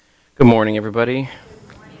Good morning, everybody.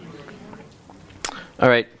 All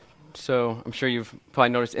right, so I'm sure you've probably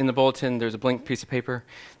noticed in the bulletin there's a blank piece of paper.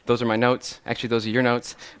 Those are my notes. Actually, those are your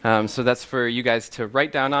notes. So that's for you guys to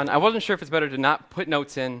write down on. I wasn't sure if it's better to not put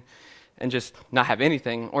notes in and just not have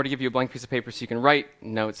anything, or to give you a blank piece of paper so you can write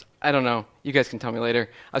notes. I don't know. You guys can tell me later.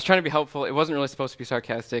 I was trying to be helpful. It wasn't really supposed to be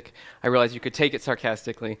sarcastic. I realized you could take it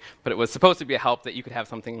sarcastically, but it was supposed to be a help that you could have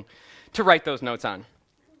something to write those notes on.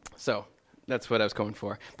 So that's what I was going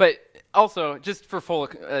for. But also, just for full,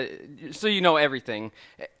 so you know everything,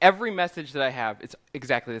 every message that I have, it's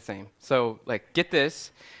exactly the same. So, get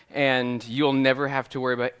this, and you'll never have to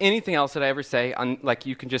worry about anything else that I ever say.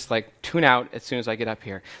 You can just, tune out as soon as I get up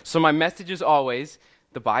here. So my message is always,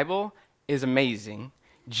 the Bible is amazing.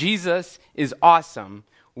 Jesus is awesome.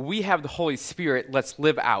 We have the Holy Spirit. Let's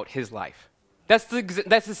live out his life. That's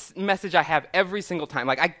the message I have every single time.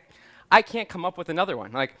 I can't come up with another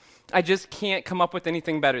one. I just can't come up with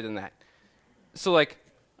anything better than that. So, all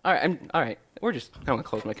right, I'm going to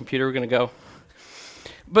close my computer, we're going to go.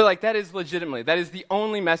 But, that is legitimately, that is the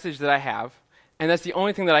only message that I have, and that's the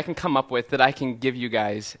only thing that I can come up with that I can give you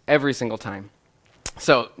guys every single time.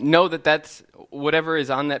 So, know that that's whatever is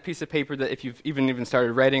on that piece of paper, that if you've even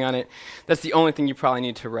started writing on it, that's the only thing you probably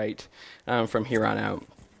need to write from here on out.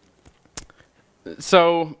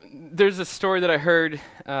 So, there's a story that I heard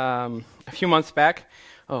a few months back.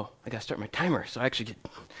 Oh, I got to start my timer, so I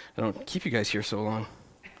don't keep you guys here so long.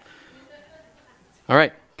 All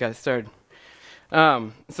right, got it started.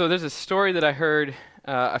 So there's a story that I heard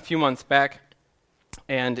a few months back,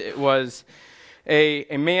 and it was a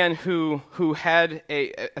man who had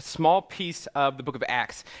a small piece of the book of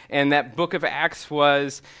Acts, and that book of Acts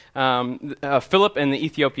was Philip and the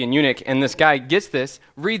Ethiopian eunuch, and this guy gets this,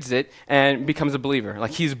 reads it, and becomes a believer.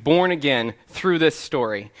 He's born again through this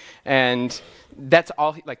story, and that's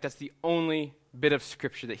all. That's the only bit of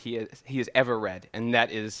scripture that he has ever read, and that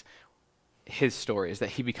is his story, is that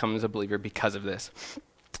he becomes a believer because of this.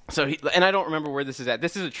 So, and I don't remember where this is at.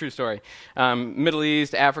 This is a true story. Middle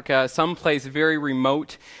East, Africa, someplace very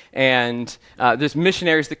remote, and there's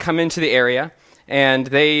missionaries that come into the area, and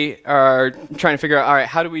they are trying to figure out, all right,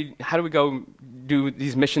 how do we go do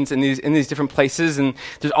these missions in these different places? And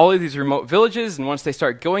there's all of these remote villages, and once they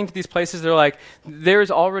start going to these places, they're like,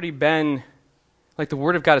 there's already been, the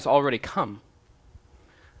Word of God has already come.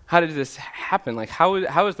 How did this happen? How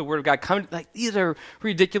has the Word of God come? These are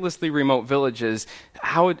ridiculously remote villages.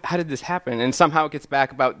 How did this happen? And somehow it gets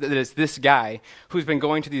back about that it's this guy who's been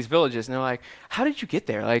going to these villages, and they're like, how did you get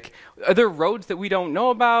there? Are there roads that we don't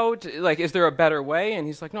know about? Is there a better way? And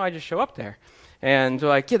he's like, no, I just show up there. And they're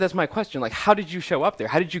like, yeah, that's my question. How did you show up there?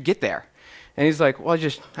 How did you get there? And he's like, well,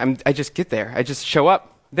 I just get there. I just show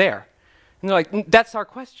up there. And they're like, that's our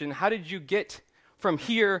question. How did you get from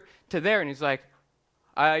here to there? And he's like,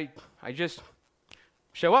 I just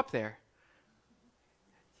show up there.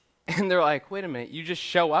 And they're like, wait a minute, you just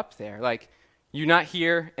show up there? You're not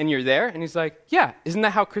here and you're there? And he's like, yeah, isn't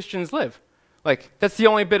that how Christians live? That's the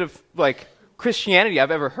only bit of, Christianity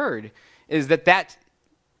I've ever heard, is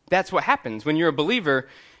that's what happens. When you're a believer,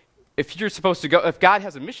 if you're supposed to go, if God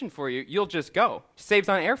has a mission for you, you'll just go. Saves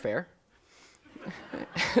on airfare.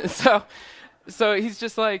 So he's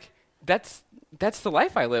just like, that's the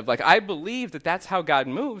life I live. I believe that that's how God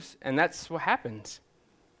moves, and that's what happens.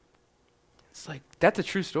 It's that's a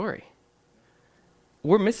true story.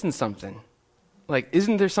 We're missing something.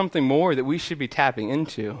 Isn't there something more that we should be tapping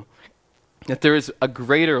into? That there is a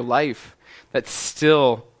greater life that's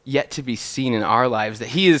still yet to be seen in our lives. That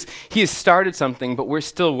he has started something, but we're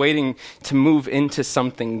still waiting to move into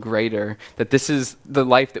something greater. That this is the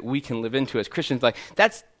life that we can live into as Christians.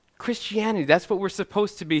 That's Christianity. That's what we're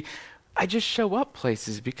supposed to be. I just show up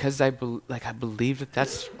places because I believe that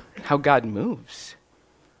that's how God moves.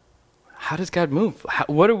 How does God move?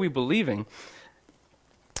 What are we believing?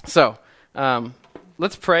 So,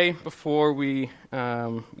 let's pray before we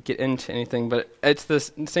get into anything. But it's the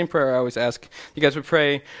same prayer I always ask. You guys would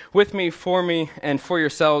pray with me, for me, and for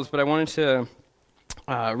yourselves. But I wanted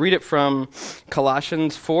to read it from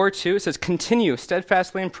Colossians 4:2. It says, continue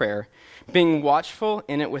steadfastly in prayer, being watchful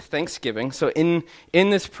in it with thanksgiving. So in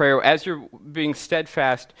this prayer, as you're being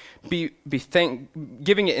steadfast,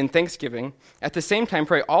 giving it in thanksgiving. At the same time,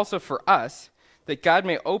 pray also for us, that God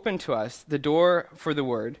may open to us the door for the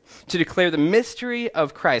word, to declare the mystery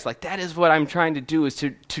of Christ. That is what I'm trying to do, is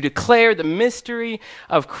to declare the mystery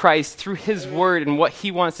of Christ through his word and what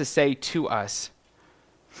he wants to say to us.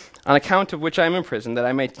 On account of which I am in prison, that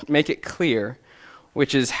I may make it clear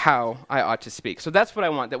which is how I ought to speak. So that's what I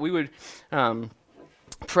want, that we would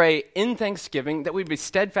pray in thanksgiving, that we'd be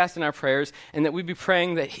steadfast in our prayers, and that we'd be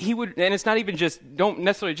praying that he would, and it's not even just, don't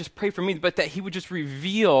necessarily just pray for me, but that he would just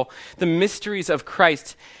reveal the mysteries of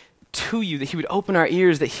Christ to you, that he would open our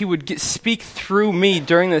ears, that he would speak through me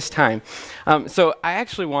during this time. So I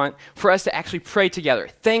actually want for us to actually pray together,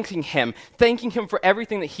 thanking him for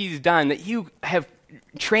everything that he's done, that you have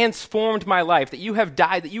transformed my life, that you have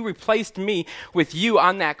died, that you replaced me with you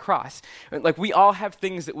on that cross. Like, we all have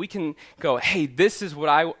things that we can go, hey, this is what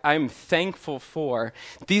I'm thankful for.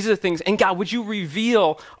 These are the things, and God, would you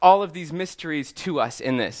reveal all of these mysteries to us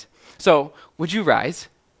in this? So would you rise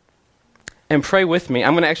and pray with me?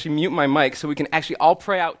 I'm going to actually mute my mic so we can actually all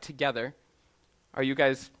pray out together. Are you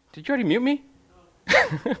guys, did you already mute me?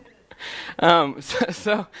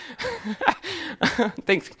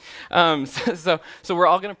 Thanks. So we're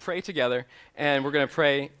all going to pray together, and we're going to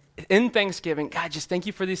pray in thanksgiving. God, just thank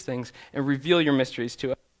you for these things, and reveal your mysteries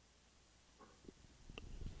to us.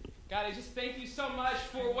 God, I just thank you so much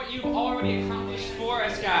for what you've already accomplished for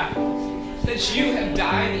us, God. That you have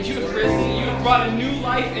died, that you have risen, that you have brought a new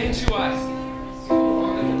life into us.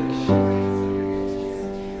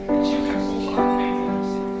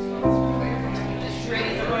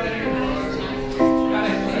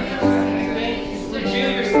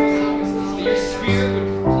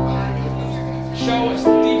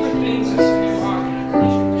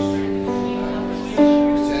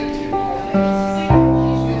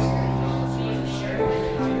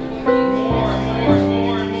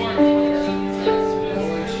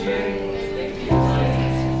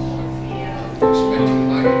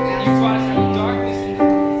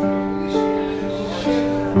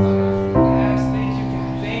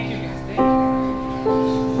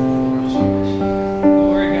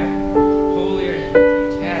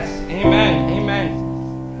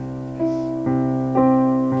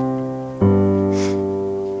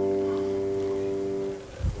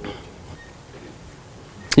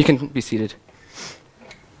 You can be seated.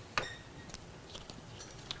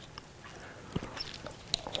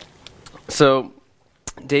 So,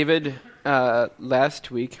 David last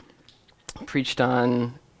week preached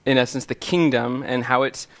on, in essence, the kingdom and how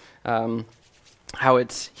it's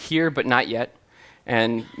here but not yet,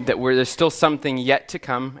 and that there's still something yet to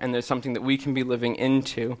come, and there's something that we can be living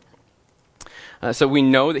into. So we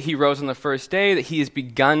know that he rose on the first day, that he has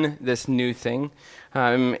begun this new thing.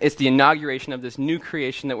 It's the inauguration of this new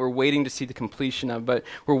creation that we're waiting to see the completion of, but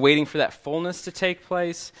we're waiting for that fullness to take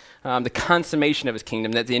place, the consummation of his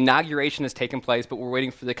kingdom, that the inauguration has taken place, but we're waiting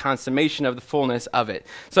for the consummation of the fullness of it.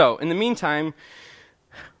 So in the meantime,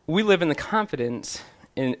 we live in the confidence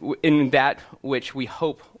in that which we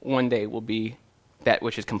hope one day will be that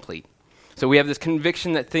which is complete. So we have this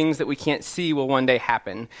conviction that things that we can't see will one day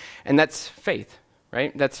happen, and that's faith,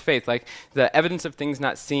 right? That's faith, like the evidence of things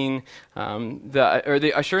not seen,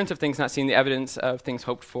 the assurance of things not seen, the evidence of things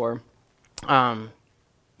hoped for,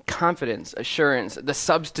 confidence, assurance, the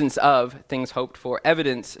substance of things hoped for,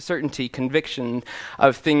 evidence, certainty, conviction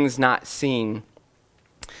of things not seen.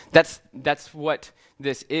 That's what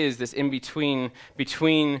this is, this in-between,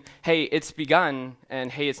 hey, it's begun,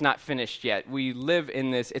 and hey, it's not finished yet. We live in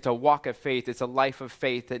this, it's a walk of faith, it's a life of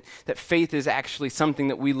faith, that faith is actually something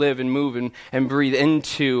that we live and move and breathe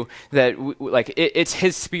into, that it's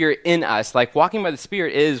his Spirit in us. Like, walking by the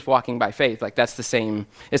Spirit is walking by faith. Like, it's the same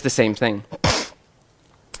thing.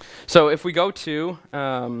 So if we go to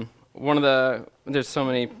there's so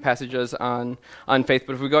many passages on faith,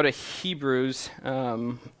 but if we go to Hebrews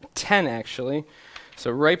 10, actually, so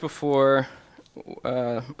right before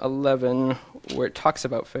 11, where it talks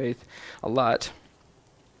about faith a lot.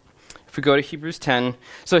 If we go to Hebrews 10,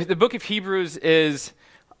 so the book of Hebrews is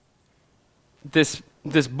this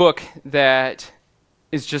book that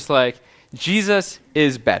is just like, Jesus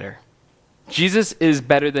is better. Jesus is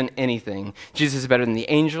better than anything. Jesus is better than the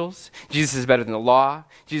angels. Jesus is better than the law.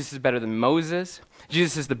 Jesus is better than Moses.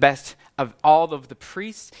 Jesus is the best of all of the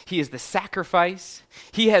priests. He is the sacrifice.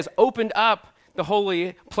 He has opened up the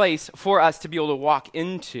holy place for us to be able to walk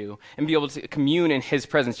into and be able to commune in his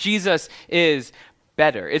presence. Jesus is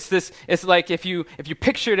better. It's like if you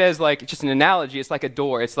picture it as like just an analogy, it's like a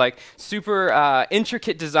door. It's like super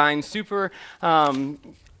intricate design, super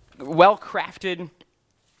well crafted,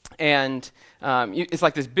 and it's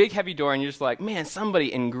like this big heavy door, and you're just like, man,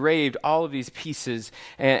 somebody engraved all of these pieces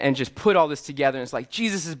and just put all this together, and it's like,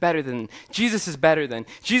 Jesus is better than,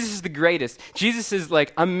 Jesus is the greatest, Jesus is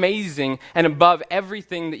like amazing and above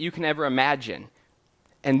everything that you can ever imagine.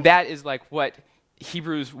 And that is like what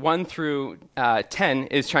Hebrews 1 through 10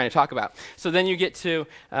 is trying to talk about. So then you get to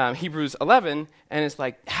Hebrews 11, and it's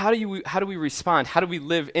like, how do we respond? How do we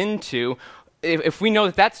live into if we know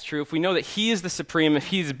that that's true, if we know that he is the supreme, if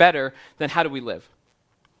he's better, then how do we live?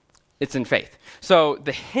 It's in faith. So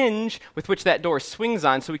the hinge with which that door swings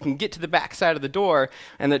on so we can get to the back side of the door,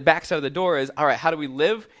 and the back side of the door is, all right, how do we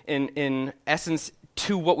live in essence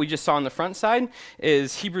to what we just saw on the front side,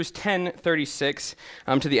 is Hebrews 10:36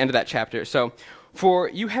 to the end of that chapter. So, for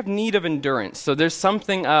you have need of endurance. So there's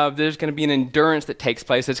there's going to be an endurance that takes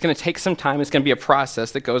place. It's going to take some time. It's going to be a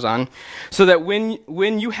process that goes on. So that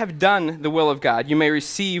when you have done the will of God, you may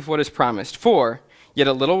receive what is promised. For yet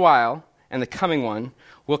a little while, and the coming one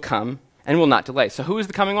will come and will not delay. So who is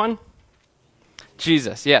the coming one?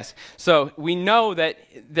 Jesus, yes. So we know that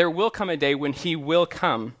there will come a day when he will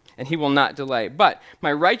come and he will not delay. But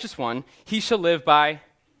my righteous one, he shall live by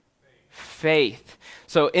faith.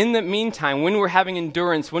 So in the meantime, when we're having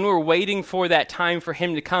endurance, when we're waiting for that time for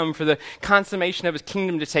him to come, for the consummation of his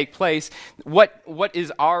kingdom to take place, what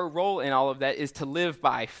is our role in all of that is to live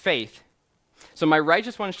by faith. So my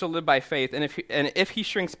righteous one shall live by faith, and if he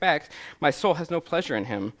shrinks back, my soul has no pleasure in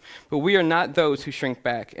him. But we are not those who shrink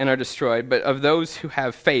back and are destroyed, but of those who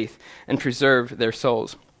have faith and preserve their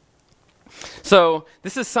souls. So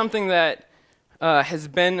this is something that has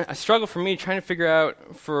been a struggle for me trying to figure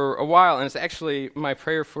out for a while, and it's actually my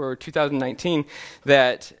prayer for 2019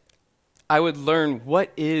 that I would learn what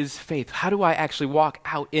is faith. How do I actually walk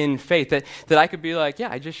out in faith? That I could be like, yeah,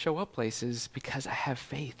 I just show up places because I have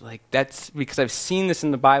faith. Like that's because I've seen this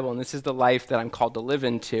in the Bible, and this is the life that I'm called to live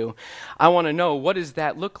into. I want to know, what does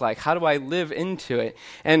that look like? How do I live into it?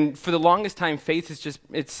 And for the longest time, faith is just,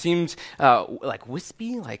 it seems like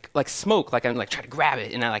wispy, like smoke, like I'm like trying to grab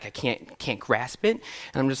it, and I can't grasp it.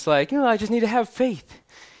 And I'm just like, I just need to have faith.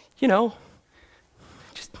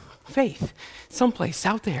 Just faith. Someplace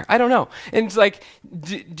out there. I don't know. And it's like,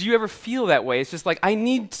 do you ever feel that way? It's just like, I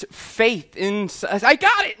need faith in, I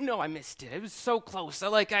got it! No, I missed it. It was so close.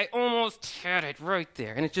 I almost had it right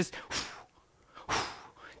there. And it just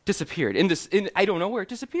disappeared. I don't know where it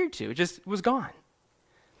disappeared to. It just was gone.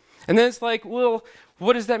 And then it's like, well,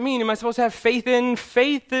 what does that mean? Am I supposed to have faith in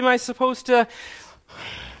faith? Am I supposed to,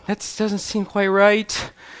 that doesn't seem quite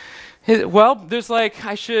right. Well, there's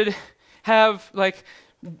I should have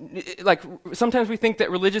sometimes we think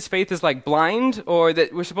that religious faith is blind, or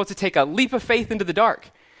that we're supposed to take a leap of faith into the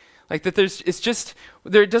dark.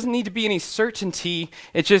 There doesn't need to be any certainty.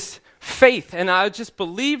 It's just faith. And I just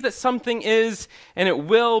believe that something is, and it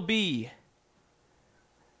will be.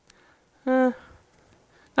 Not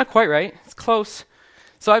quite right. It's close.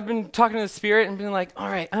 So I've been talking to the Spirit and been like, all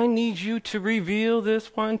right, I need you to reveal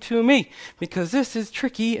this one to me, because this is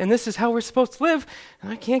tricky and this is how we're supposed to live,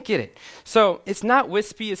 and I can't get it. So it's not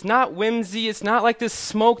wispy, it's not whimsy, it's not like this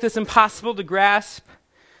smoke that's impossible to grasp.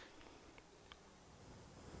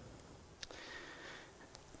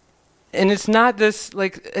 And it's not this, I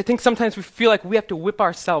think sometimes we feel like we have to whip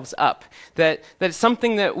ourselves up, that it's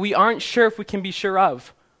something that we aren't sure if we can be sure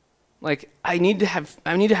of. I need to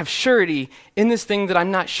have surety in this thing that I'm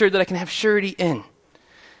not sure that I can have surety in.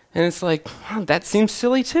 And it's that seems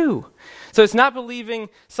silly too. So it's not believing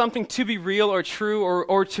something to be real or true,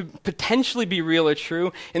 or to potentially be real or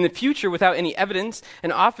true in the future without any evidence,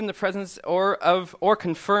 and often the presence or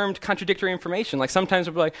confirmed contradictory information. Sometimes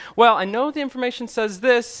we'll be like, well, I know the information says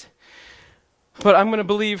this, but I'm going to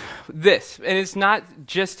believe this. And it's not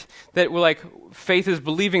just that we're faith is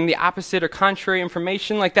believing the opposite or contrary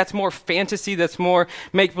information. That's more fantasy. That's more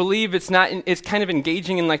make-believe. It's kind of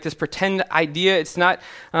engaging in this pretend idea. It's not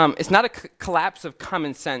a collapse of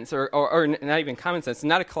common sense or not even common sense. It's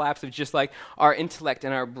not a collapse of just our intellect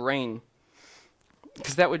and our brain.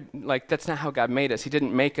 Because that's not how God made us. He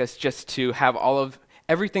didn't make us just to have all of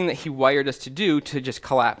everything that he wired us to do to just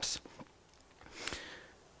collapse.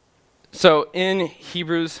 So in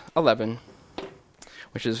Hebrews 11,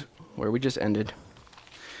 which is where we just ended,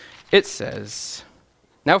 it says,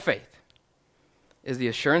 now faith is the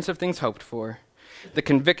assurance of things hoped for, the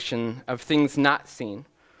conviction of things not seen.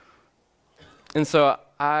 And so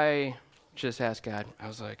I just asked God, I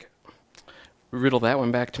was like, riddle that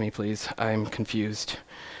one back to me, please. I'm confused.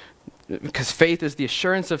 Because faith is the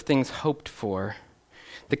assurance of things hoped for,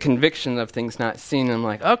 the conviction of things not seen. And I'm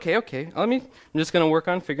like, okay. I'm just going to work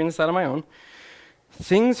on figuring this out on my own.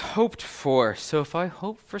 Things hoped for. So if I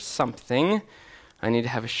hope for something, I need to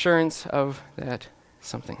have assurance of that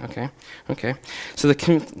something. Okay. So the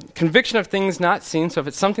conviction of things not seen. So if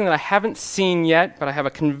it's something that I haven't seen yet, but I have a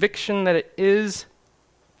conviction that it is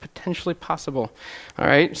potentially possible. All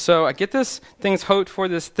right. So I get this things hoped for,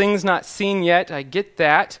 this things not seen yet. I get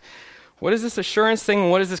that. What is this assurance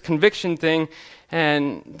thing? What is this conviction thing?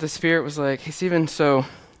 And the Spirit was like, hey, Stephen, so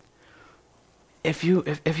if you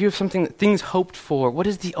have something, things hoped for, what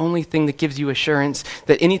is the only thing that gives you assurance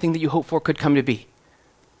that anything that you hope for could come to be?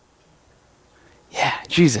 Yeah,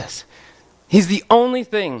 Jesus. He's the only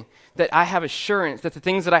thing that I have assurance that the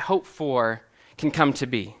things that I hope for can come to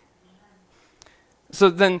be. So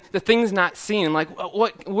then the things not seen, I'm like,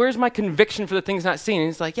 where's my conviction for the things not seen? And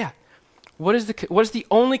he's like, yeah, what is the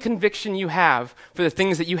only conviction you have for the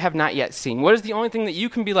things that you have not yet seen? What is the only thing that you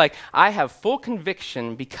can be like, I have full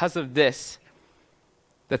conviction because of this,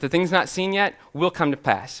 that the things not seen yet will come to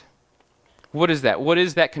pass? What is that? What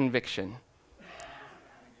is that conviction?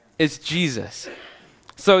 It's Jesus.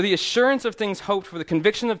 So the assurance of things hoped for, the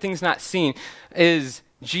conviction of things not seen is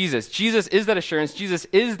Jesus. Jesus is that assurance. Jesus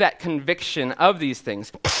is that conviction of these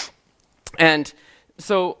things. And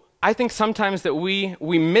so I think sometimes that we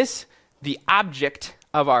miss the object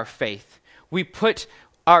of our faith. We put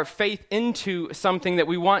our faith into something that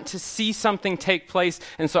we want to see something take place.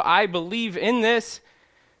 And so I believe in this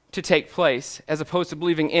to take place as opposed to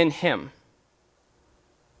believing in him.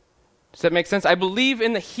 Does that make sense? I believe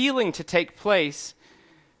in the healing to take place,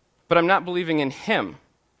 but I'm not believing in him.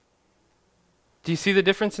 Do you see the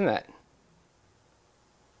difference in that?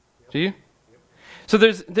 Do you? So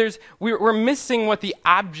we're missing what the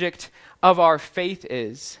object of our faith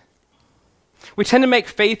is. We tend to make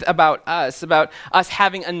faith about us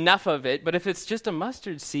having enough of it, but if it's just a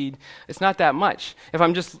mustard seed, it's not that much.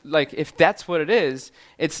 If that's what it is,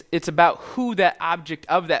 it's about who that object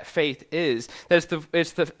of that faith is. It's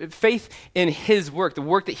the faith in his work, the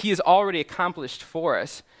work that he has already accomplished for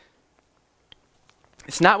us.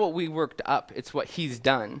 It's not what we worked up, it's what he's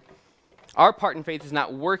done. Our part in faith is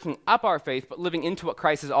not working up our faith, but living into what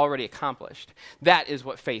Christ has already accomplished. That is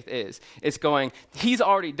what faith is. It's going, he's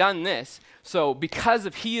already done this, so because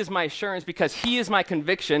of he is my assurance, because he is my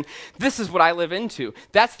conviction, this is what I live into.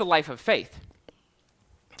 That's the life of faith.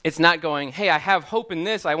 It's not going, hey, I have hope in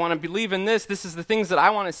this, I want to believe in this is the things that I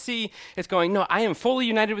want to see. It's going, no, I am fully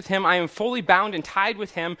united with him, I am fully bound and tied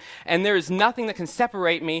with him, and there is nothing that can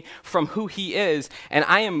separate me from who he is, and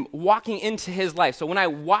I am walking into his life. So when I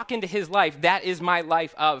walk into his life, that is my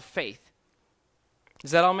life of faith. Does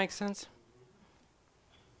that all make sense?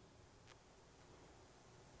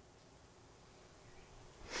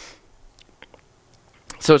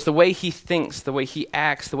 So it's the way he thinks, the way he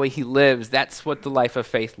acts, the way he lives. That's what the life of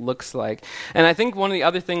faith looks like. And I think one of the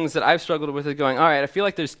other things that I've struggled with is going, all right, I feel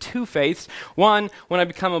like there's two faiths. One, when I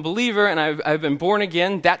become a believer and I've been born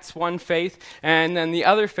again, that's one faith. And then the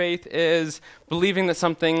other faith is believing that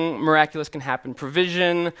something miraculous can happen.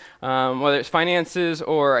 Provision, whether it's finances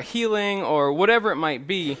or a healing or whatever it might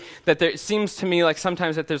be, it seems to me like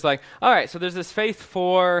sometimes that there's like, all right, so there's this faith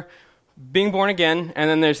for being born again, and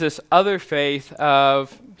then there's this other faith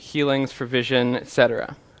of healings, provision,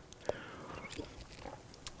 etc.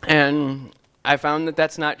 And I found that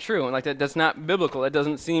that's not true, and that's not biblical. It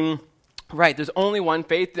doesn't seem right. There's only one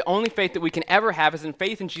faith. The only faith that we can ever have is in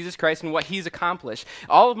faith in Jesus Christ and what he's accomplished.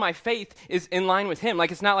 All of my faith is in line with him.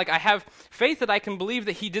 It's not like I have faith that I can believe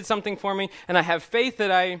that he did something for me, and I have faith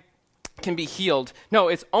that I can be healed. No,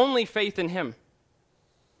 it's only faith in him.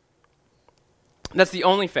 That's the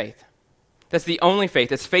only faith. That's the only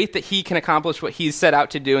faith. It's faith that he can accomplish what he's set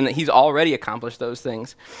out to do and that he's already accomplished those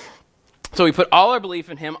things. So we put all our belief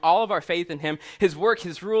in him, all of our faith in him, his work,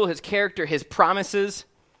 his rule, his character, his promises,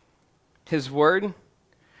 his word.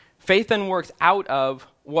 Faith then works out of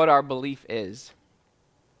what our belief is.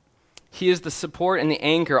 He is the support and the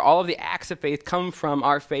anchor. All of the acts of faith come from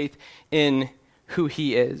our faith in who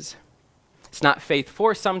he is. It's not faith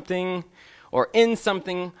for something or in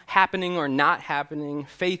something happening or not happening.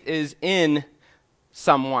 Faith is in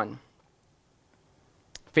someone.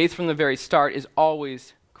 Faith from the very start is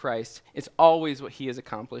always Christ. It's always what he has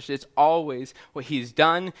accomplished. It's always what he's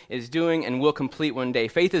done, is doing, and will complete one day.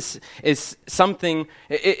 Faith is something,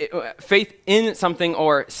 faith in something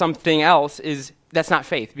or something else that's not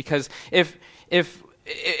faith, because if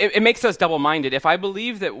it makes us double-minded. If I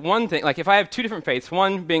believe that one thing, if I have two different faiths,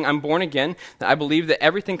 one being I'm born again, that I believe that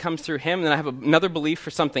everything comes through him, and then I have another belief for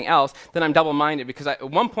something else, then I'm double-minded, because at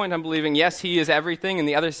one point I'm believing, yes, he is everything, and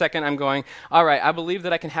the other second I'm going, all right, I believe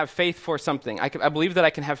that I can have faith for something. I believe that I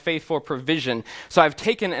can have faith for provision. So I've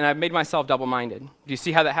taken and I've made myself double-minded. Do you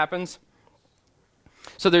see how that happens?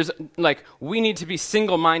 So we need to be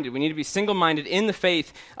single-minded. We need to be single-minded in the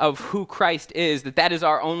faith of who Christ is, that is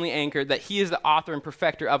our only anchor, that he is the author and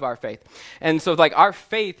perfecter of our faith. And so our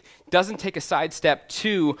faith doesn't take a sidestep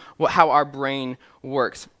to how our brain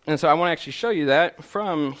works. And so I want to actually show you that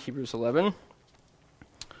from Hebrews 11.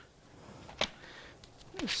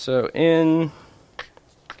 So in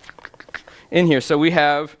here, so we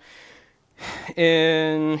have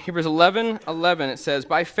In Hebrews 11:11, it says,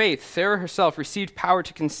 "By faith, Sarah herself received power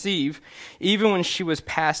to conceive, even when she was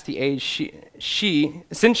past the age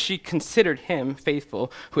since she considered him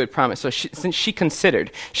faithful who had promised." So since she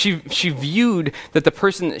considered, she viewed that the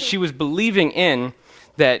person that she was believing in,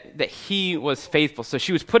 that he was faithful. So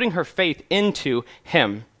she was putting her faith into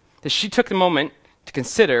him. That she took the moment to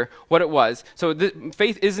consider what it was. So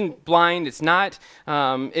faith isn't blind. It's not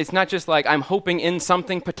just like I'm hoping in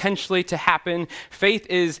something potentially to happen. Faith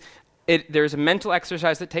there's a mental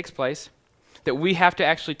exercise that takes place that we have to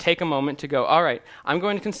actually take a moment to go, all right, I'm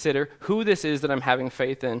going to consider who this is that I'm having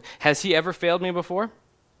faith in. Has he ever failed me before?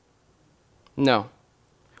 No.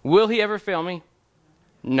 Will he ever fail me?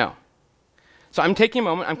 No. So I'm taking a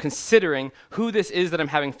moment, I'm considering who this is that I'm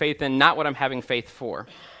having faith in, not what I'm having faith for.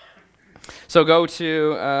 So go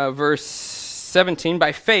to verse 17.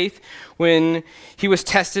 By faith, when he was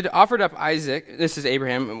tested, offered up Isaac. This is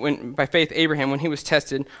Abraham. By faith, Abraham, when he was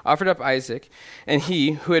tested, offered up Isaac. And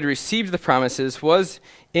he, who had received the promises, was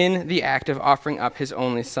in the act of offering up his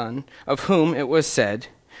only son, of whom it was said,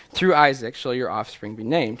 "Through Isaac shall your offspring be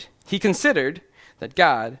named." He considered that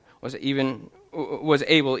God was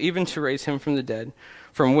able even to raise him from the dead,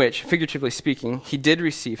 from which, figuratively speaking, he did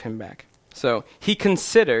receive him back. So he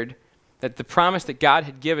considered that the promise that God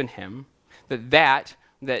had given him, that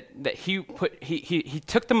he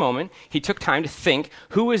took the moment, he took time to think,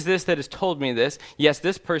 who is this that has told me this? Yes,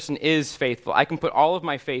 this person is faithful. I can put all of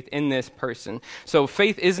my faith in this person. So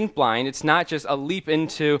faith isn't blind. It's not just a leap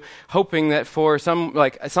into hoping that for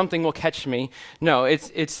something will catch me. No,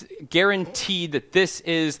 it's guaranteed that this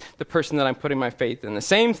is the person that I'm putting my faith in. The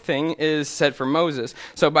same thing is said for Moses.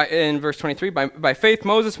 So in verse 23, by faith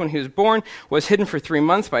Moses, when he was born, was hidden for 3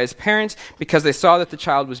 months by his parents because they saw that the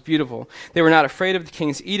child was beautiful. They were not afraid of the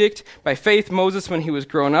king's edict. By faith, Moses, when he was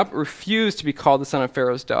grown up, refused to be called the son of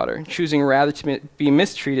Pharaoh's daughter, choosing rather to be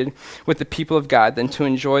mistreated with the people of God than to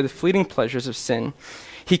enjoy the fleeting pleasures of sin.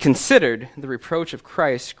 He considered the reproach of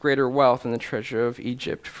Christ greater wealth than the treasure of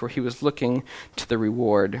Egypt, for he was looking to the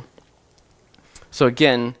reward. So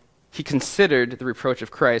again, he considered the reproach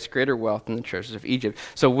of Christ greater wealth than the treasures of Egypt.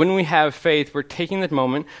 So when we have faith, we're taking that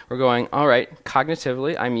moment, we're going, all right,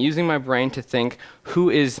 cognitively, I'm using my brain to think, who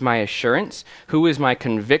is my assurance? Who is my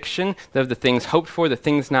conviction of the things hoped for, the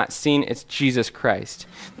things not seen? It's Jesus Christ.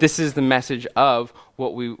 This is the message of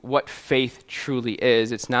what faith truly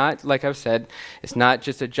is. It's not, like I've said, it's not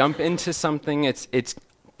just a jump into something, it's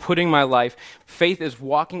putting my life, faith is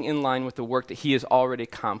walking in line with the work that he has already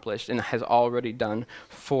accomplished and has already done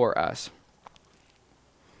for us.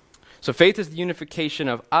 So faith is the unification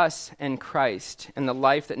of us and Christ and the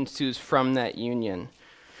life that ensues from that union.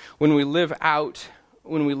 When we live out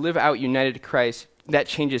united to Christ, that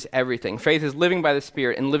changes everything. Faith is living by the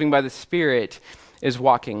Spirit, and living by the Spirit is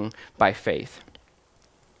walking by faith.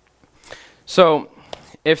 So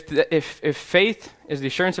if faith is the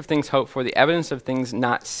assurance of things hoped for, the evidence of things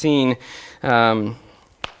not seen, and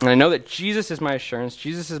I know that Jesus is my assurance,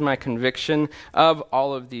 Jesus is my conviction of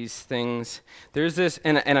all of these things, there's this,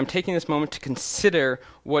 and I'm taking this moment to consider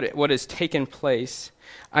what has taken place.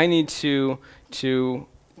 I need to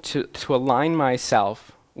align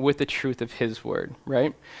myself with the truth of his word,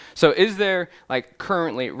 right? So is there,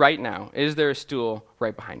 currently, right now, is there a stool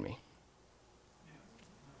right behind me?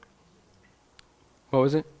 What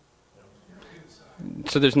was it?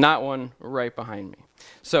 So there's not one right behind me.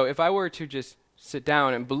 So if I were to just sit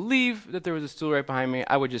down and believe that there was a stool right behind me,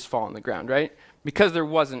 I would just fall on the ground, right? Because there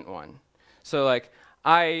wasn't one. So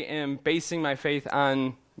I am basing my faith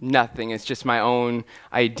on nothing. It's just my own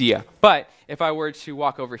idea. But if I were to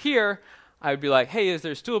walk over here, I would be like, hey, is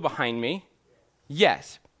there a stool behind me?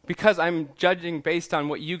 Yes. Because I'm judging based on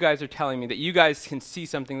what you guys are telling me, that you guys can see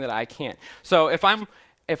something that I can't. So if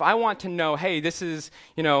I want to know, hey, this is,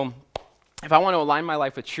 if I want to align my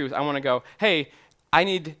life with truth, I want to go, hey, I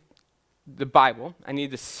need the Bible, I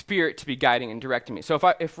need the Spirit to be guiding and directing me. So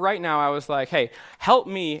if right now I was like, hey, help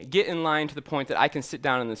me get in line to the point that I can sit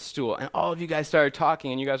down on this stool, and all of you guys started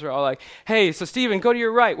talking, and you guys were all like, hey, so Stephen, go to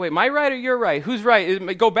your right. Wait, my right or your right? Who's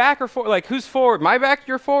right? Go back or forward? Who's forward? My back,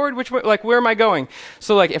 you're forward? Which way? Where am I going?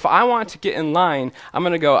 So if I want to get in line, I'm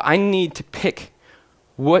going to go, I need to pick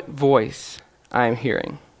what voice I'm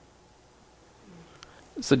hearing.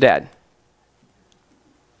 So Dad,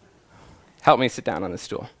 help me sit down on this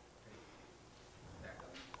stool.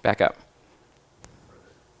 Back up.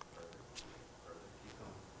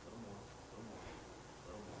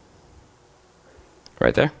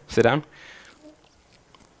 Right there. Sit down.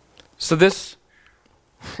 So this,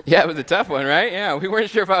 it was a tough one, right? Yeah, we weren't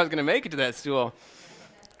sure if I was going to make it to that stool.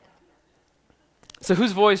 So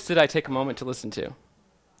whose voice did I take a moment to listen to?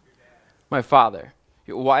 My Father.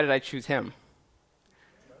 Why did I choose him?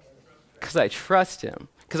 Because I trust him.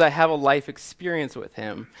 Because I have a life experience with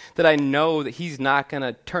him. That I know that he's not going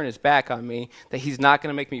to turn his back on me. That he's not going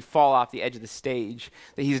to make me fall off the edge of the stage.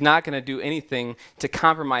 That he's not going to do anything to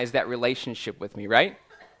compromise that relationship with me, right?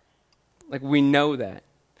 Like, we know that.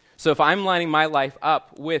 So if I'm lining my life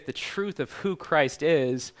up with the truth of who Christ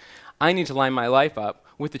is, I need to line my life up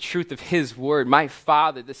with the truth of his word. My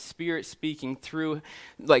Father, the Spirit speaking through,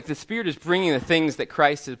 like the Spirit is bringing the things that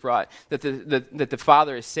Christ has brought, that the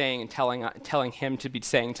Father is saying and telling him to be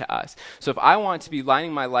saying to us. So if I want to be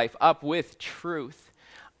lining my life up with truth,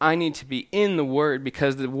 I need to be in the word,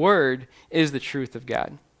 because the word is the truth of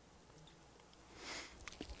God.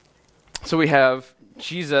 So we have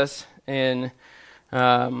Jesus in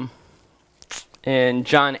John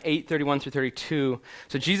 8:31-32.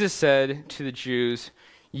 So Jesus said to the Jews,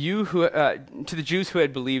 to the Jews who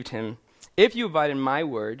had believed him, "If you abide in my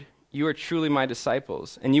word, you are truly my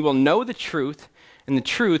disciples, and you will know the truth, and the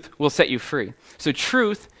truth will set you free." So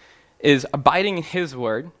truth is abiding in his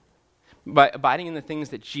word, by abiding in the things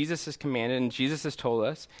that Jesus has commanded and Jesus has told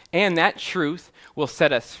us, and that truth will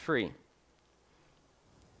set us free.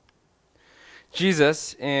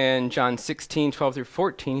 Jesus, in John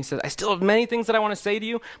 16:12-14, he says, "I still have many things that I want to say to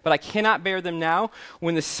you, but I cannot bear them now.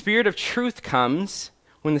 When the Spirit of truth comes,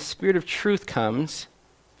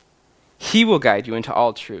 he will guide you into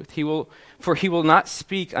all truth. For he will not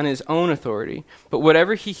speak on his own authority, but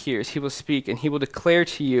whatever he hears, he will speak, and he will declare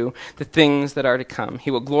to you the things that are to come.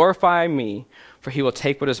 He will glorify me, for he will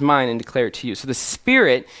take what is mine and declare it to you." So the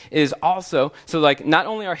Spirit is also, not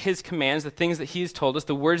only are his commands, the things that he has told us,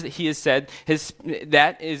 the words that he has said,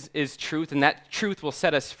 that is truth, and that truth will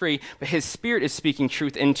set us free, but his Spirit is speaking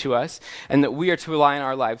truth into us, and that we are to align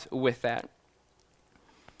our lives with that.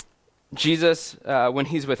 Jesus, when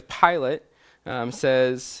he's with Pilate,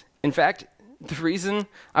 says, "In fact, the reason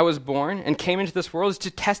I was born and came into this world is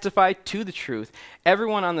to testify to the truth.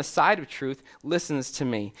 Everyone on the side of truth listens to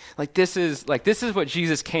me." This is what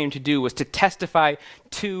Jesus came to do, was to testify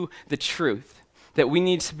to the truth. That we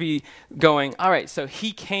need to be going, all right, so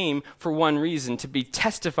he came for one reason, to be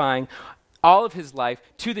testifying all of his life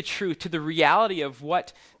to the truth, to the reality of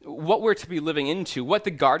what we're to be living into, what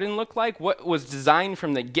the garden looked like, what was designed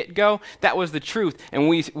from the get-go. That was the truth. And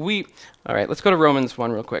we all right, let's go to Romans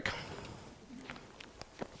 1 real quick.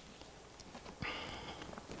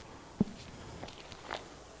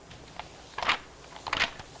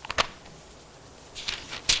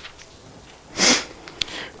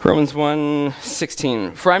 Romans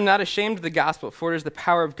 1:16. "For I am not ashamed of the gospel, for it is the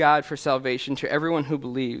power of God for salvation to everyone who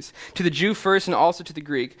believes, to the Jew first and also to the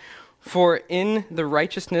Greek. For in the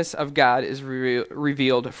righteousness of God is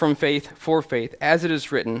revealed from faith for faith, as it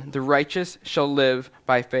is written, the righteous shall live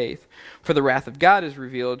by faith. For the wrath of God is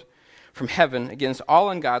revealed from heaven against all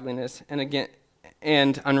ungodliness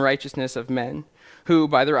and unrighteousness of men, who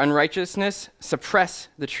by their unrighteousness suppress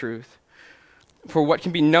the truth. For what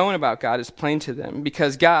can be known about God is plain to them,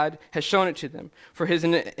 because God has shown it to them. For his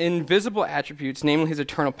invisible attributes, namely his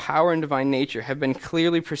eternal power and divine nature, have been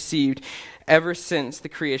clearly perceived ever since the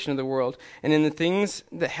creation of the world, and in the things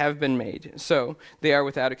that have been made. So they are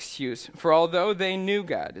without excuse. For although they knew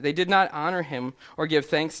God, they did not honor him or give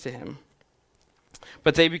thanks to him.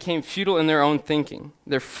 But they became futile in their own thinking.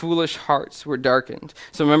 Their foolish hearts were darkened."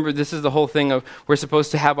 So remember, this is the whole thing of we're supposed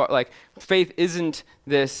to have, faith isn't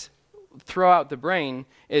this throw out the brain,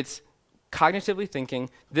 it's cognitively thinking,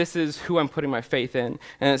 this is who I'm putting my faith in.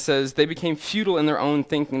 And it says, they became futile in their own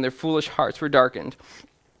thinking, their foolish hearts were darkened.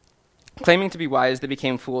 Claiming to be wise, they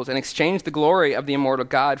became fools and exchanged the glory of the immortal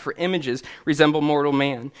God for images resemble mortal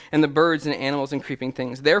man, and the birds and animals and creeping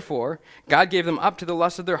things. Therefore, God gave them up to the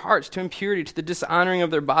lust of their hearts, to impurity, to the dishonoring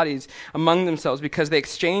of their bodies among themselves, because they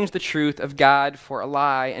exchanged the truth of God for a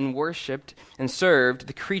lie and worshipped and served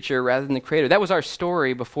the creature rather than the Creator. That was our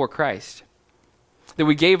story before Christ. That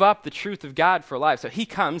we gave up the truth of God for life. So he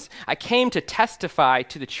comes, I came to testify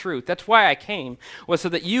to the truth. That's why I came, was so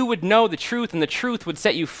that you would know the truth and the truth would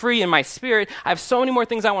set you free. In my spirit, I have so many more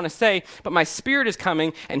things I want to say, but my Spirit is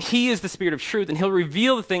coming and he is the Spirit of truth, and he'll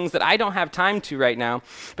reveal the things that I don't have time to right now,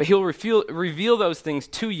 but he'll reveal those things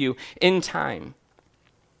to you in time.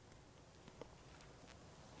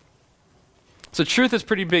 So truth is a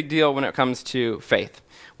pretty big deal when it comes to faith.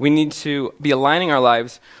 We need to be aligning our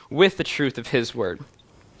lives with the truth of his word.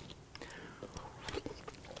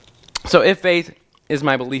 So if faith is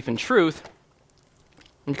my belief in truth,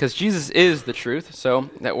 because Jesus is the truth, so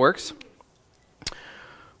that works,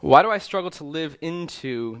 why do I struggle to live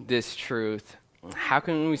into this truth? How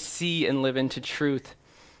can we see and live into truth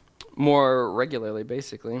more regularly,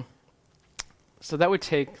 basically? So that would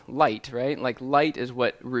take light, right? Like light is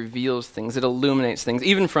what reveals things. It illuminates things.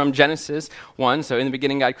 Even from Genesis 1, so in the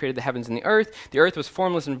beginning God created the heavens and the earth. The earth was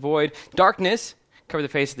formless and void. Darkness covered the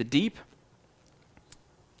face of the deep.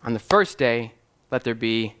 On the first day, let there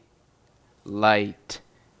be light.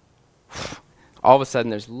 All of a sudden,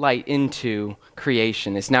 there's light into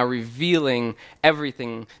creation. It's now revealing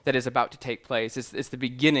everything that is about to take place. It's the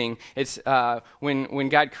beginning. It's when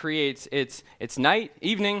God creates, it's night,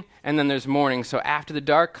 evening, and then there's morning. So after the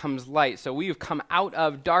dark comes light. So we've come out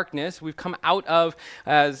of darkness. We've come out of,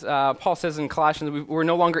 as Paul says in Colossians, we're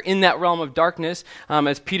no longer in that realm of darkness.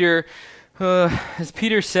 As Peter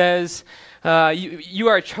says, you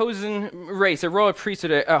are a chosen race, a royal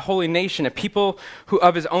priesthood, a holy nation, a people who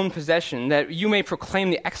of his own possession, that you may proclaim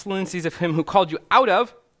the excellencies of him who called you out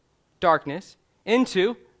of darkness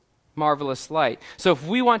into marvelous light. So if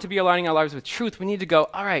we want to be aligning our lives with truth, we need to go,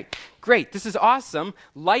 all right, great, this is awesome.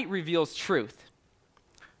 Light reveals truth.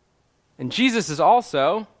 And Jesus is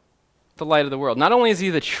also the light of the world. Not only is he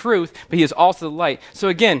the truth, but he is also the light. So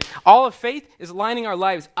again, all of faith is lining our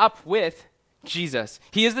lives up with Jesus.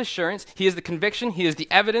 He is the assurance, he is the conviction, he is the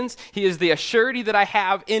evidence, he is the assurity that I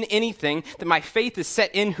have in anything, that my faith is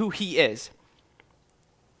set in who he is.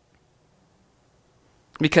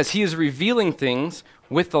 Because he is revealing things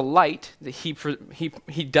with the light that he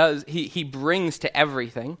brings to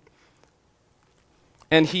everything.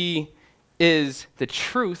 And he is the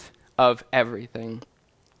truth of everything.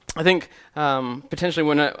 I think potentially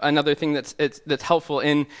another thing that's helpful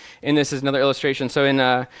in this is another illustration. So in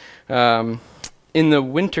the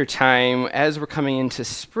winter time, as we're coming into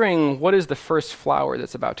spring, what is the first flower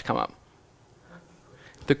that's about to come up?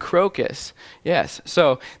 The crocus. Yes.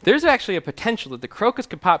 So there's actually a potential that the crocus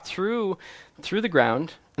could pop through the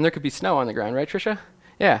ground, and there could be snow on the ground, right, Trisha?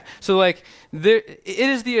 Yeah. So like it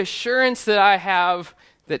is the assurance that I have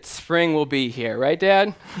that spring will be here, right,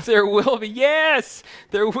 Dad? There will be, yes,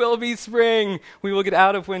 there will be spring. We will get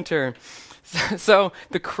out of winter. So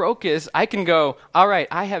the crocus, I can go, all right,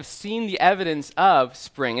 I have seen the evidence of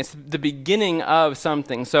spring. It's the beginning of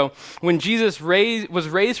something. So when Jesus was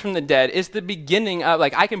raised from the dead, it's the beginning of,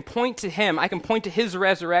 like, I can point to him. I can point to his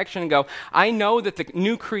resurrection and go, I know that the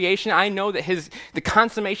new creation, I know that the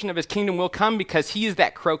consummation of his kingdom will come because he is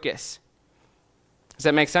that crocus. Does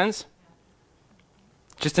that make sense?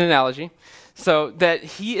 Just an analogy. So that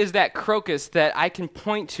he is that crocus that I can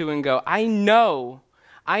point to and go, I know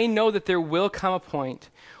that there will come a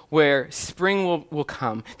point where spring will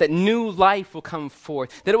come, that new life will come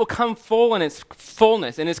forth, that it will come full in its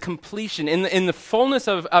fullness, in its completion, in the fullness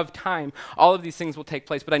of time. All of these things will take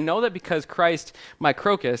place. But I know that because Christ, my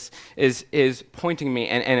crocus, is pointing me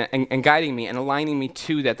and guiding me and aligning me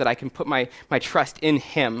to that I can put my trust in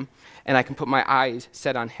him and I can put my eyes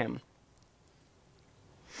set on him.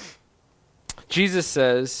 Jesus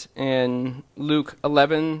says in Luke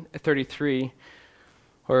 11:33,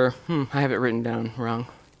 or I have it written down wrong.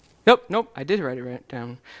 Nope, I did write it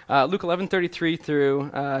down. Luke 11:33 through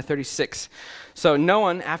 36. So no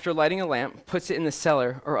one, after lighting a lamp, puts it in the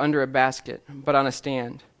cellar or under a basket, but on a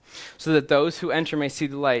stand, so that those who enter may see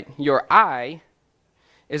the light. Your eye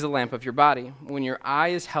is the lamp of your body. When your eye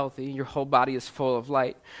is healthy, your whole body is full of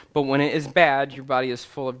light. But when it is bad, your body is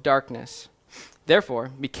full of darkness. Therefore,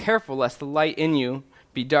 be careful lest the light in you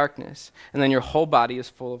be darkness, and then your whole body is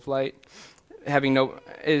full of light, having no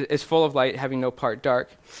part dark.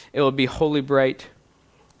 It will be wholly bright,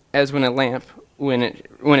 as when a lamp, when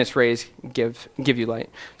its rays give you light.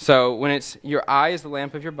 So when your eye is the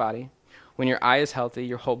lamp of your body, when your eye is healthy,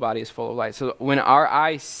 your whole body is full of light. So when our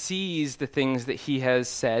eye sees the things that he has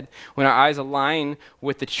said, when our eyes align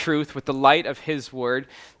with the truth, with the light of his word,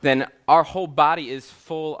 then our whole body is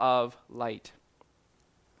full of light.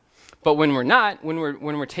 But when we're not, when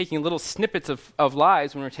we're taking little snippets of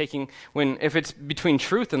lies, if it's between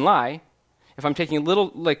truth and lie, if I'm taking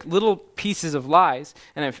little pieces of lies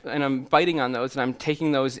and I'm biting on those and I'm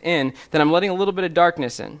taking those in, then I'm letting a little bit of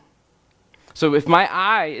darkness in. So if my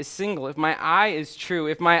eye is single, if my eye is true,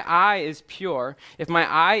 if my eye is pure, if my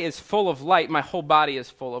eye is full of light, my whole body is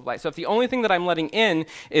full of light. So if the only thing that I'm letting in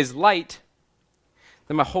is light,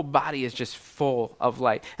 then my whole body is just full of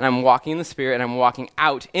light. And I'm walking in the Spirit, and I'm walking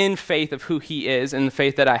out in faith of who he is and the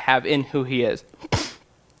faith that I have in who he is.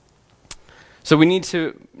 So we need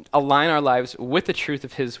to align our lives with the truth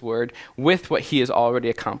of his word, with what he has already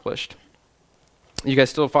accomplished. You guys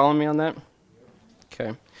still following me on that?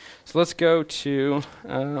 Okay. So let's go to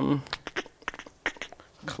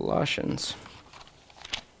Colossians.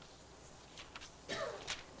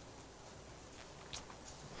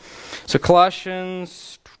 So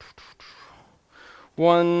Colossians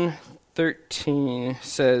 1, 13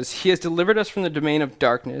 says, He has delivered us from the domain of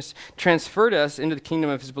darkness, transferred us into the kingdom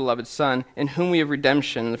of His beloved Son, in whom we have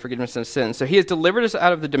redemption and the forgiveness of sins. So He has delivered us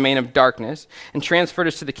out of the domain of darkness and transferred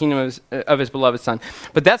us to the kingdom of His beloved Son.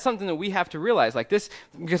 But that's something that we have to realize, like this,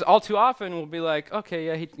 because all too often we'll be like, okay,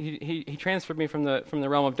 yeah, he transferred me from the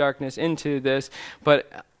realm of darkness into this,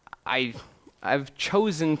 but I've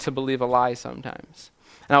chosen to believe a lie sometimes.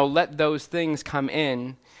 And I'll let those things come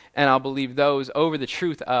in, and I'll believe those over the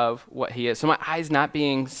truth of what He is. So my eye's not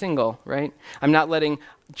being single, right? I'm not letting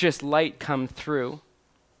just light come through.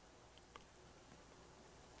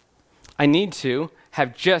 I need to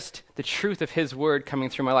have just the truth of His word coming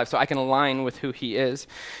through my life so I can align with who He is.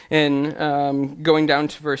 And going down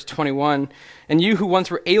to verse 21, and you who once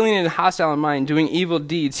were alienated and hostile in mind, doing evil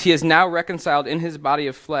deeds, He is now reconciled in His body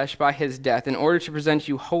of flesh by His death, in order to present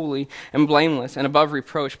you holy and blameless and above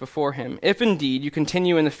reproach before Him. If indeed you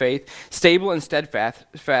continue in the faith, stable and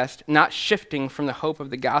steadfast, not shifting from the hope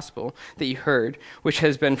of the gospel that you heard, which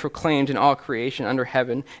has been proclaimed in all creation under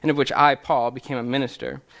heaven, and of which I, Paul, became a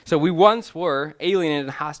minister. So we once were alienated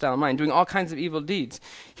and hostile in mind, doing all kinds of evil deeds.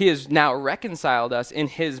 He has now reconciled us in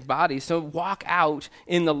His body, so walk out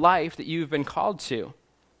in the life that you've been called to.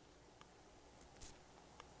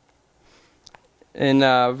 In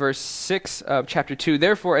verse 6 of chapter 2,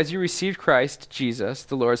 therefore, as you received Christ Jesus,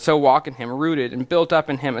 the Lord, so walk in Him, rooted and built up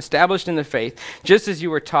in Him, established in the faith, just as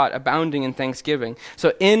you were taught, abounding in thanksgiving.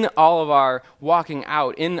 So in all of our walking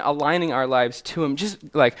out, in aligning our lives to Him,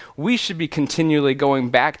 just like we should be continually going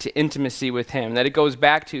back to intimacy with Him, that it goes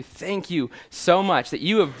back to, thank you so much that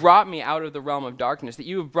you have brought me out of the realm of darkness, that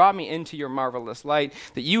you have brought me into your marvelous light,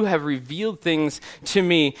 that you have revealed things to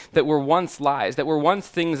me that were once lies, that were once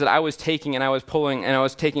things that I was taking and I was pulling and I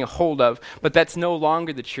was taking a hold of, but that's no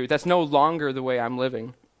longer the truth. That's no longer the way I'm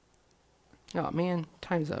living. Oh man,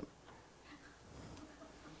 time's up.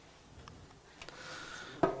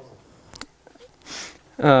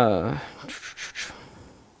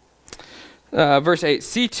 Verse 8,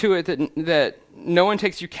 see to it that no one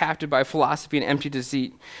takes you captive by philosophy and empty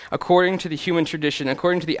deceit, according to the human tradition,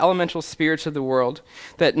 according to the elemental spirits of the world,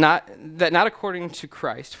 that not according to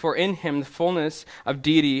Christ. For in Him the fullness of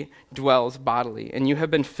deity dwells bodily, and you have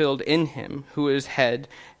been filled in Him, who is head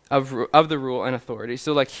of the rule and authority.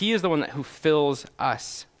 So like He is the one who fills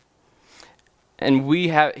us. And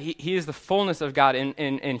he is the fullness of God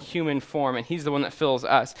in human form, and He's the one that fills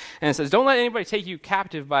us. And it says, don't let anybody take you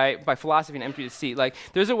captive by philosophy and empty deceit. Like,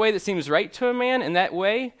 there's a way that seems right to a man, and that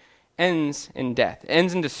way ends in death,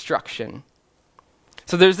 ends in destruction.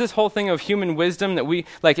 So there's this whole thing of human wisdom that we,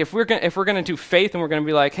 like, if we're gonna do faith and we're gonna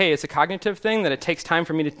be like, hey, it's a cognitive thing that it takes time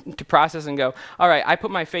for me to process and go, all right, I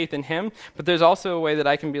put my faith in Him, but there's also a way that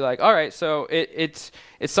I can be like, all right, so it's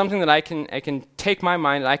something that I can take my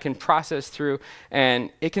mind and I can process through, and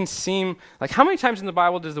it can seem like, how many times in the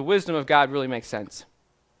Bible does the wisdom of God really make sense?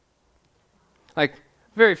 Like,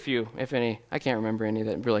 very few, if any. I can't remember any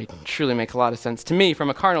that really truly make a lot of sense to me from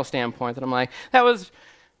a carnal standpoint, that I'm like, that was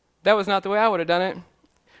not the way I would have done it.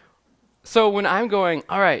 So when I'm going,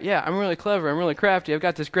 all right, yeah, I'm really clever, I'm really crafty, I've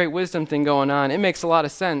got this great wisdom thing going on, it makes a lot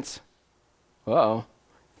of sense. Uh-oh,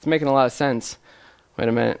 it's making a lot of sense. Wait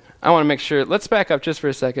a minute, I want to make sure, let's back up just for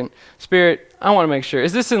a second. Spirit, I want to make sure,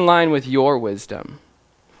 is this in line with your wisdom?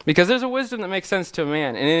 Because there's a wisdom that makes sense to a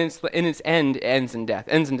man, and in its end, it ends in death,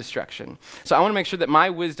 ends in destruction. So I want to make sure that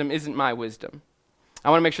my wisdom isn't my wisdom.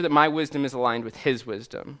 I want to make sure that my wisdom is aligned with His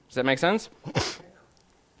wisdom. Does that make sense?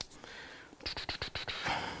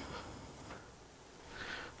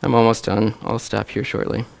 I'm almost done. I'll stop here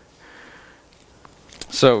shortly.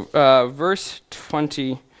 So, verse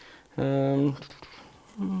 20.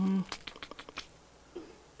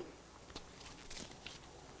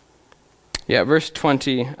 Verse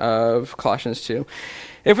 20 of Colossians 2.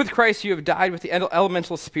 If with Christ you have died with the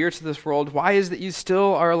elemental spirits of this world, why is it that you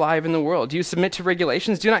still are alive in the world? Do you submit to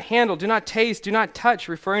regulations? Do not handle, do not taste, do not touch,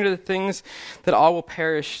 referring to the things that all will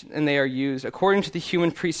perish and they are used, according to the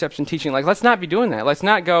human precepts and teaching. Like, let's not be doing that. Let's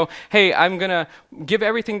not go, hey, I'm going to give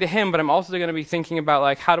everything to Him, but I'm also going to be thinking about,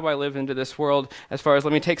 like, how do I live into this world, as far as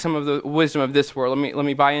let me take some of the wisdom of this world, let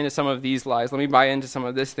me buy into some of these lies, let me buy into some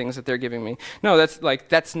of these things that they're giving me. No,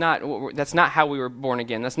 that's not how we were born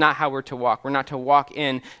again. That's not how we're to walk. We're not to walk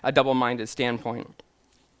in a double-minded standpoint.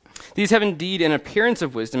 These have indeed an appearance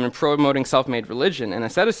of wisdom in promoting self-made religion and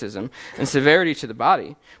asceticism and severity to the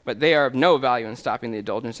body, but they are of no value in stopping the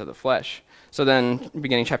indulgence of the flesh. So then,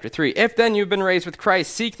 beginning chapter 3, if then you've been raised with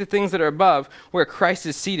Christ, seek the things that are above, where Christ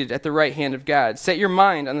is seated at the right hand of God. Set your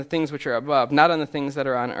mind on the things which are above, not on the things that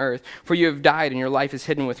are on earth. For you have died, and your life is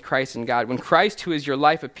hidden with Christ in God. When Christ, who is your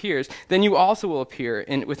life, appears, then you also will appear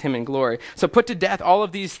with him in glory. So put to death all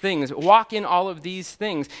of these things. Walk in all of these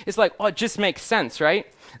things. It's like, oh, it just makes sense, right?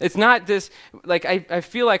 It's not this, like, I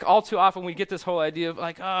feel like all too often we get this whole idea of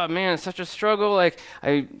like, oh man, it's such a struggle. Like,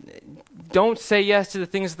 I don't say yes to the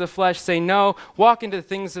things of the flesh, say no. Walk into the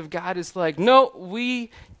things of God is like, no,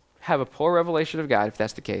 we have a poor revelation of God if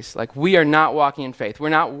that's the case. Like, we are not walking in faith. We're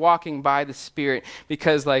not walking by the Spirit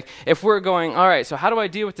because, like, if we're going, all right, so how do I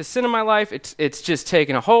deal with the sin in my life? It's just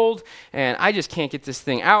taking a hold and I just can't get this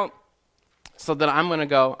thing out. So that I'm going to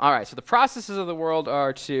go, all right, so the processes of the world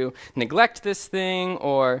are to neglect this thing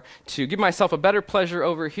or to give myself a better pleasure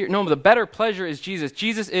over here. No, the better pleasure is Jesus.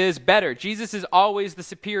 Jesus is better. Jesus is always the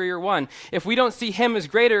superior one. If we don't see him as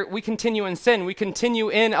greater, we continue in sin. We continue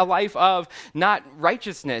in a life of not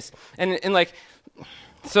righteousness. And like,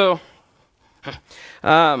 so,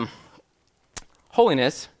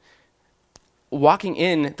 holiness, walking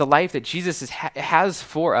in the life that Jesus has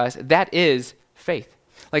for us, that is faith.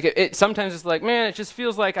 Like it sometimes it's like, man, it just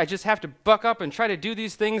feels like I just have to buck up and try to do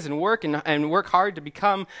these things and work hard to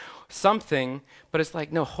become something. But it's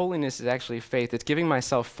like, no, holiness is actually faith. It's giving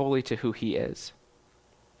myself fully to who he is.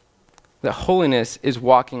 That holiness is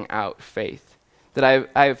walking out faith. That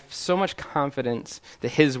I have so much confidence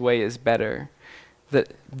that his way is better.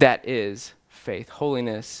 That is faith.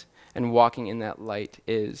 Holiness and walking in that light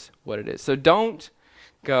is what it is. So don't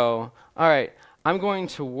go, all right, I'm going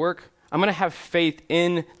to have faith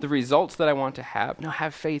in the results that I want to have. No,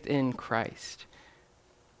 have faith in Christ.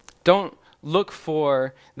 Don't look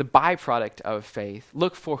for the byproduct of faith.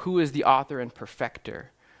 Look for who is the author and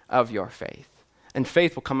perfecter of your faith. And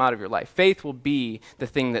faith will come out of your life. Faith will be the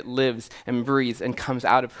thing that lives and breathes and comes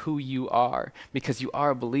out of who you are because you are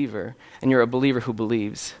a believer and you're a believer who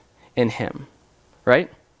believes in him.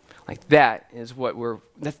 Right? Like that is what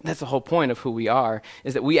that's the whole point of who we are,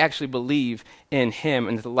 is that we actually believe in him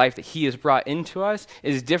and that the life that he has brought into us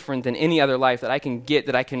is different than any other life that I can get,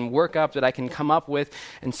 that I can work up, that I can come up with.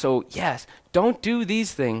 And so, yes, don't do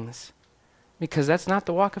these things because that's not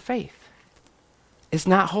the walk of faith. It's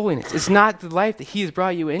not holiness. It's not the life that he has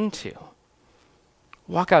brought you into.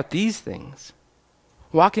 Walk out these things.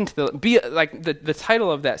 Walk into the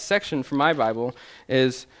title of that section from my Bible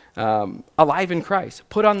is Alive in Christ.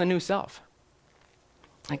 Put on the new self.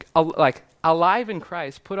 Like alive in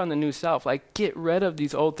Christ, put on the new self. Like, get rid of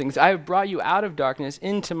these old things. I have brought you out of darkness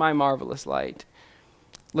into my marvelous light.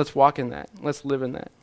 Let's walk in that. Let's live in that.